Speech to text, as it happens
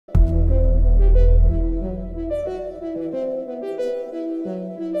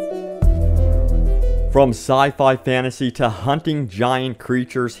From sci-fi fantasy to hunting giant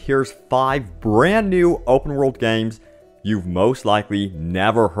creatures, here's 5 brand new open world games you've most likely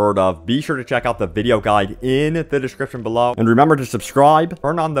never heard of. Be sure to check out the video guide in the description below. And remember to subscribe,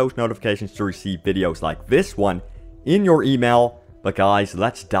 turn on those notifications to receive videos like this one in your email. But guys,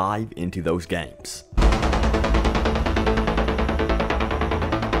 let's dive into those games.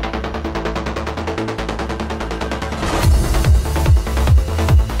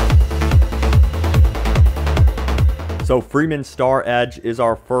 So Freeman Star Edge is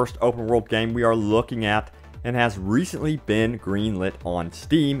our first open world game we are looking at, and has recently been greenlit on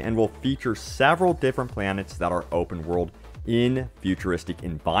Steam and will feature several different planets that are open world in futuristic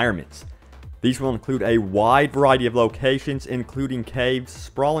environments. These will include a wide variety of locations, including caves,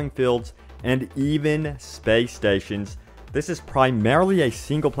 sprawling fields, and even space stations. This is primarily a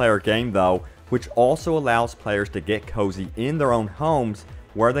single player game though, which also allows players to get cozy in their own homes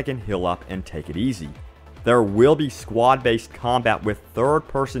where they can heal up and take it easy. There will be squad-based combat with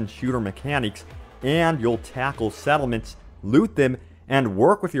third-person shooter mechanics, and you'll tackle settlements, loot them, and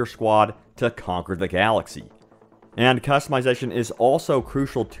work with your squad to conquer the galaxy. And customization is also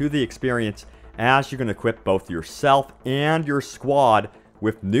crucial to the experience, as you can equip both yourself and your squad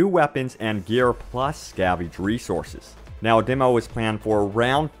with new weapons and gear plus scavenge resources. Now, a demo is planned for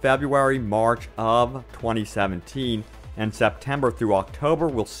around February-March of 2017, and September through October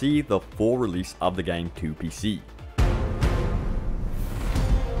will see the full release of the game to PC.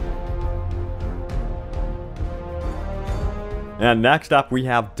 And next up we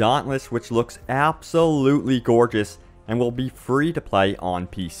have Dauntless, which looks absolutely gorgeous and will be free to play on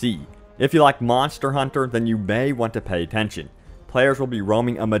PC. If you like Monster Hunter, then you may want to pay attention. Players will be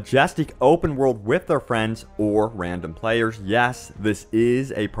roaming a majestic open world with their friends or random players. Yes, this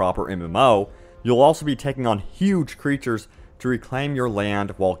is a proper MMO. You'll also be taking on huge creatures to reclaim your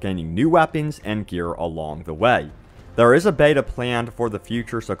land while gaining new weapons and gear along the way. There is a beta planned for the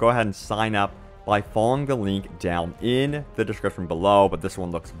future, so go ahead and sign up by following the link down in the description below, but this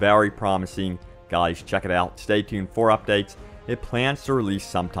one looks very promising. Guys, check it out. Stay tuned for updates. It plans to release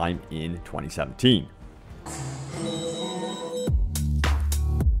sometime in 2017.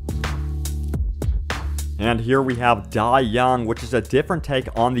 And here we have Die Young, which is a different take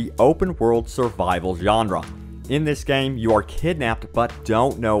on the open world survival genre. In this game, you are kidnapped but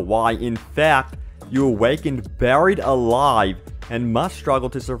don't know why. In fact, you awakened buried alive and must struggle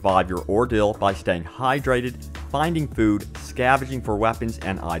to survive your ordeal by staying hydrated, finding food, scavenging for weapons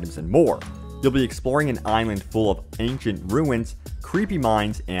and items, and more. You'll be exploring an island full of ancient ruins, creepy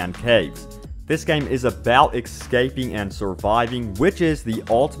mines, and caves. This game is about escaping and surviving, which is the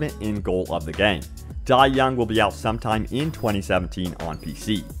ultimate end goal of the game. Die Young will be out sometime in 2017 on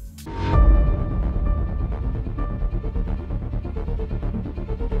PC.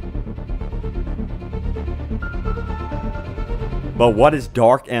 But what is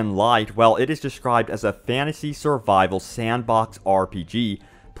Dark and Light? Well, it is described as a fantasy survival sandbox RPG.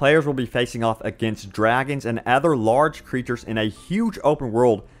 Players will be facing off against dragons and other large creatures in a huge open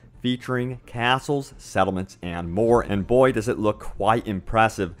world featuring castles, settlements, and more. And boy, does it look quite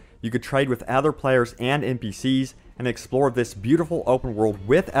impressive. You could trade with other players and NPCs and explore this beautiful open world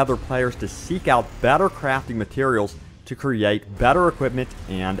with other players to seek out better crafting materials to create better equipment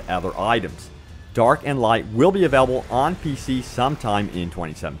and other items. Dark and Light will be available on PC sometime in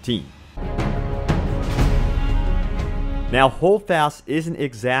 2017. Now, Holdfast isn't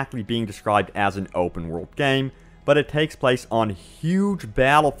exactly being described as an open world game, but it takes place on huge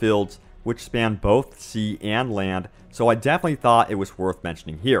battlefields which span both sea and land, so I definitely thought it was worth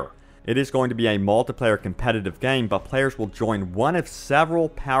mentioning here. It is going to be a multiplayer competitive game, but players will join one of several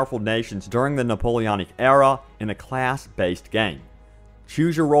powerful nations during the Napoleonic era in a class-based game.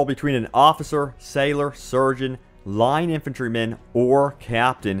 Choose your role between an officer, sailor, surgeon, line infantryman, or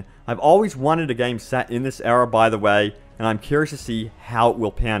captain. I've always wanted a game set in this era, by the way, and I'm curious to see how it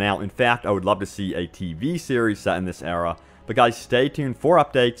will pan out. In fact, I would love to see a TV series set in this era. But guys, stay tuned for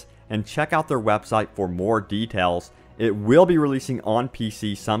updates and check out their website for more details. It will be releasing on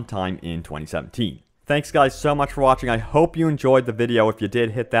PC sometime in 2017. Thanks guys so much for watching. I hope you enjoyed the video. If you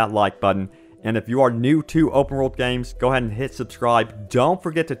did, hit that like button. And if you are new to open world games, go ahead and hit subscribe. Don't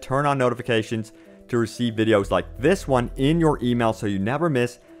forget to turn on notifications to receive videos like this one in your email so you never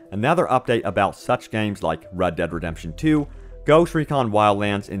miss another update about such games like Red Dead Redemption 2, Ghost Recon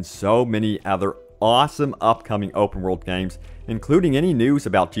Wildlands, and so many other awesome upcoming open world games, including any news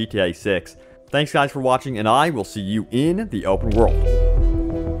about GTA 6. Thanks guys for watching, and I will see you in the open world.